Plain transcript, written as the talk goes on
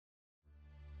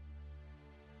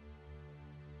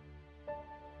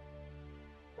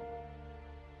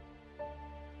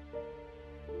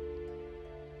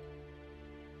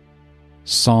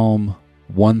Psalm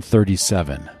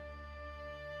 137.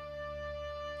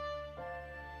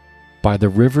 By the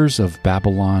rivers of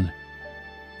Babylon,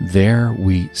 there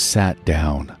we sat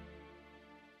down.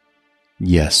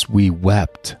 Yes, we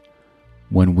wept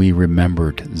when we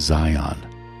remembered Zion.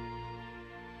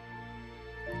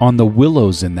 On the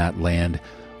willows in that land,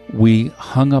 we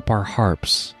hung up our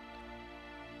harps.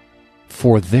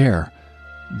 For there,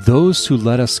 those who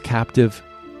led us captive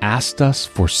asked us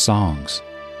for songs.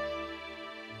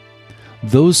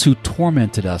 Those who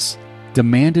tormented us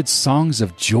demanded songs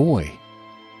of joy.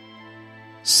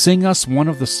 Sing us one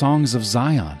of the songs of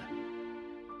Zion.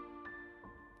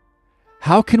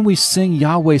 How can we sing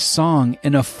Yahweh's song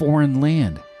in a foreign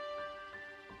land?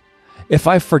 If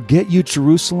I forget you,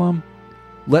 Jerusalem,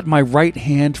 let my right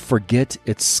hand forget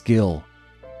its skill.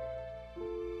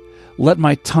 Let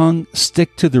my tongue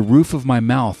stick to the roof of my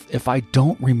mouth if I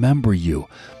don't remember you,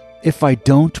 if I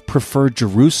don't prefer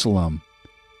Jerusalem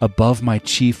above my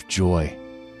chief joy.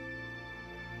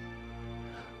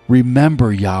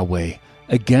 Remember, Yahweh,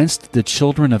 against the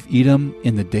children of Edom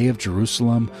in the day of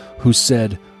Jerusalem, who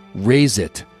said, raise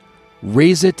it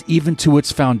even to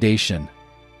its foundation.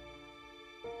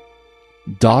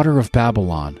 Daughter of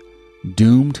Babylon,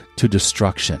 doomed to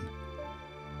destruction.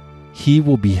 He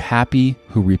will be happy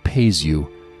who repays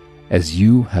you as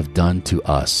you have done to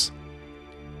us.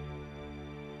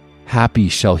 Happy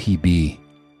shall he be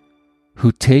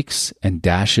who takes and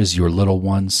dashes your little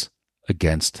ones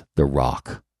against the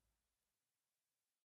rock.